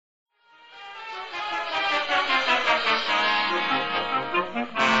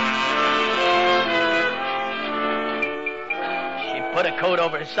rode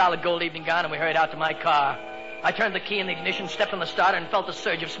over his solid gold evening gown, and we hurried out to my car. I turned the key in the ignition, stepped on the starter, and felt the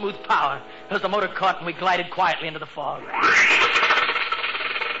surge of smooth power as the motor caught, and we glided quietly into the fog.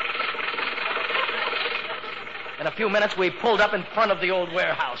 In a few minutes, we pulled up in front of the old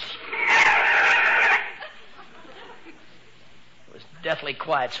warehouse. It was deathly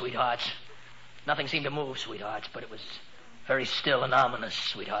quiet, sweethearts. Nothing seemed to move, sweethearts, but it was very still and ominous,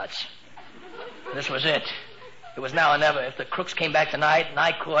 sweethearts. This was it. It was now or never. If the crooks came back tonight and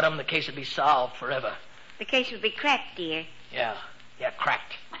I caught them, the case would be solved forever. The case would be cracked, dear. Yeah,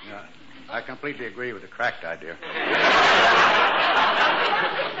 cracked. Yeah, I completely agree with the cracked idea.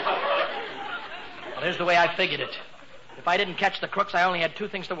 Well, here's the way I figured it. If I didn't catch the crooks, I only had two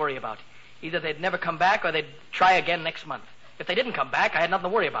things to worry about. Either they'd never come back or they'd try again next month. If they didn't come back, I had nothing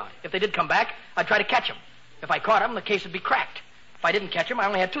to worry about. If they did come back, I'd try to catch them. If I caught them, the case would be cracked. If I didn't catch them, I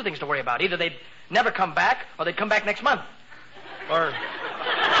only had two things to worry about. Either they'd never come back or they'd come back next month. Or...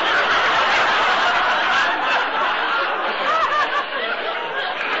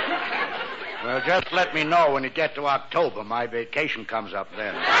 Well, just let me know when you get to October. My vacation comes up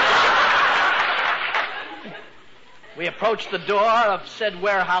then. We approached the door of said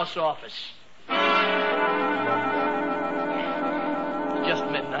warehouse office. Just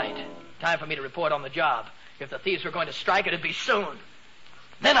midnight. Time for me to report on the job. If the thieves were going to strike, it'd be soon.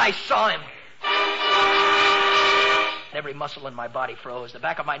 Then I saw him. Every muscle in my body froze. The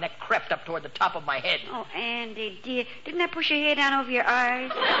back of my neck crept up toward the top of my head. Oh, Andy, dear, didn't I push your hair down over your eyes?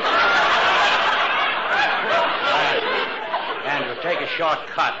 Andrew, take a short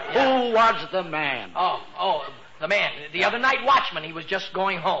cut. Yeah. Who was the man? Oh, the man. The other night watchman. He was just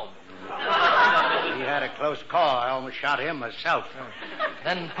going home. He had a close call. I almost shot him myself.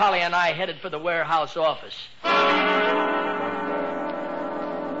 Then Polly and I headed for the warehouse office.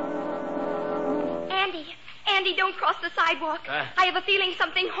 Andy, don't cross the sidewalk. I have a feeling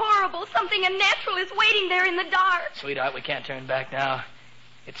something horrible, something unnatural is waiting there in the dark. Sweetheart, we can't turn back now.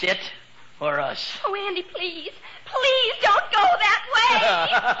 It's it or us. Oh, Andy, please. Please don't go that way.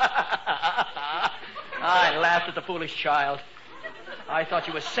 I laughed at the foolish child. I thought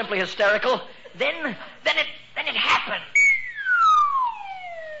she was simply hysterical. Then it happened.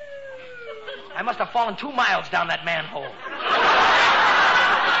 I must have fallen 2 miles down that manhole.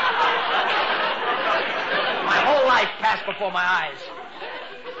 My whole life passed before my eyes.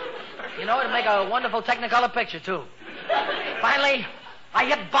 You know, it'd make a wonderful Technicolor picture, too. Finally, I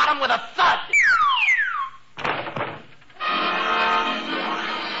hit bottom with a thud.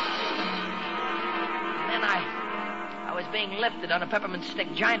 And then I was being lifted on a peppermint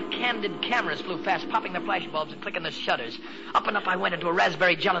stick. Giant candid cameras flew fast, popping the flash bulbs and clicking the shutters. Up and up I went into a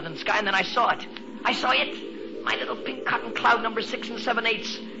raspberry gelatin sky, and then I saw it. I saw it. My little pink cotton cloud number 6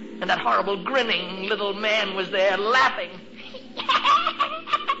 7/8. And that horrible grinning little man was there, laughing.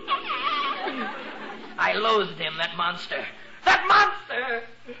 I loathed him, that monster. That monster!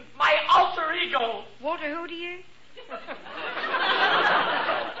 My alter ego! Walter who, dear?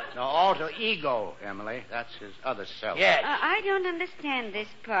 No, alter ego, Emily. That's his other self. Yes. I don't understand this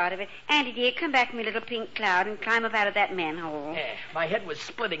part of it. Andy, dear, come back, my little pink cloud, and climb up out of that manhole. Yeah, my head was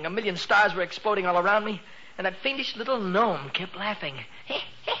splitting. A million stars were exploding all around me. And that fiendish little gnome kept laughing.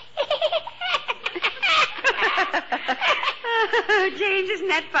 Oh, James, isn't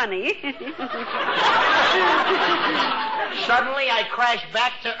that funny? Suddenly, I crashed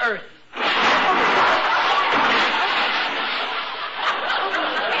back to Earth.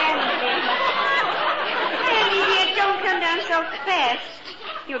 Andy, dear, don't come down so fast.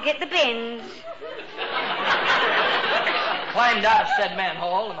 You'll get the bends. Climbed out of said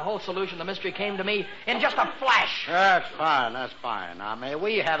manhole, and the whole solution to the mystery came to me in just a flash. That's fine. Now, may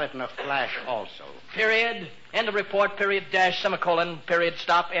we have it in a flash also? Period. End of report. Period. Dash. Semicolon. Period.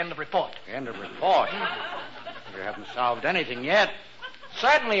 Stop. End of report. End of report? You haven't solved anything yet.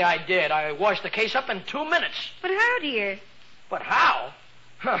 Certainly I did. I washed the case up in 2 minutes. But how, dear? But how?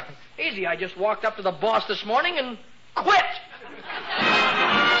 Easy. I just walked up to the boss this morning and quit.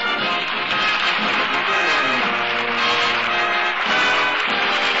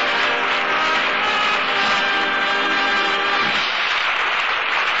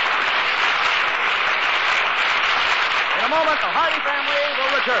 In a moment, the Hardy family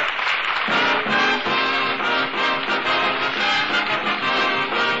will return.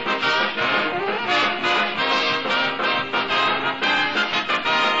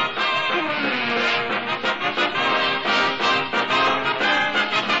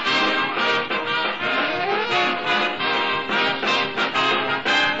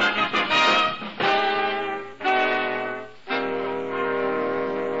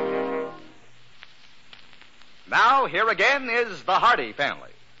 Now, now, here again is the Hardy family.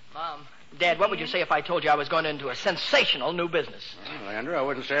 Mom, Dad, what would you say if I told you I was going into a sensational new business? Well, Andrew, I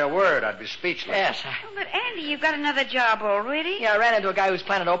wouldn't say a word. I'd be speechless. Yes. Oh, but Andy, you've got another job already? Yeah, I ran into a guy who's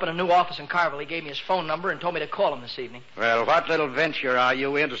planning to open a new office in Carville. He gave me his phone number and told me to call him this evening. Well, what little venture are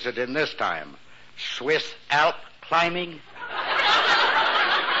you interested in this time? Swiss Alp climbing?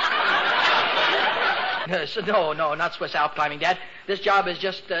 No, not Swiss Alp climbing, Dad. This job is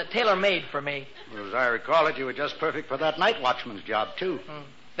just tailor-made for me. Well, as I recall it, you were just perfect for that night watchman's job, too.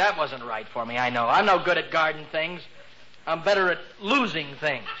 That wasn't right for me, I know. I'm no good at guarding things. I'm better at losing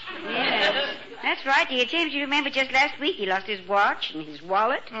things. Yes. That's right, dear. James, you remember just last week he lost his watch and his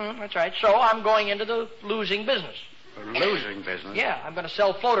wallet? That's right. So I'm going into the losing business. A losing business? Yeah, I'm going to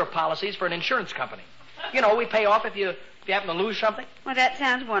sell floater policies for an insurance company. You know, we pay off if you happen to lose something. Well, that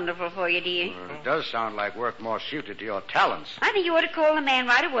sounds wonderful for you, dear. Well, it does sound like work more suited to your talents. I think you ought to call the man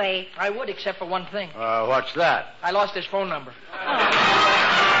right away. I would, except for one thing. What's that? I lost his phone number.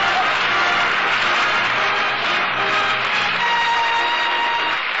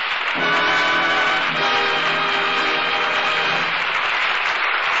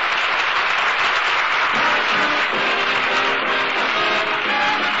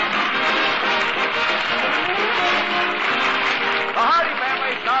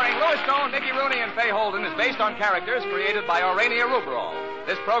 Mickey Rooney and Fay Holden is based on characters created by Orania Ruberol.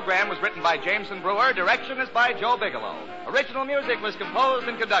 This program was written by Jameson Brewer. Direction is by Joe Bigelow. Original music was composed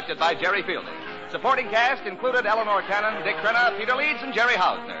and conducted by Jerry Fielding. Supporting cast included Eleanor Cannon, Dick Crenna, Peter Leeds, and Jerry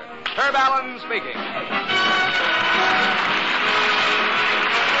Hausner. Herb Allen speaking.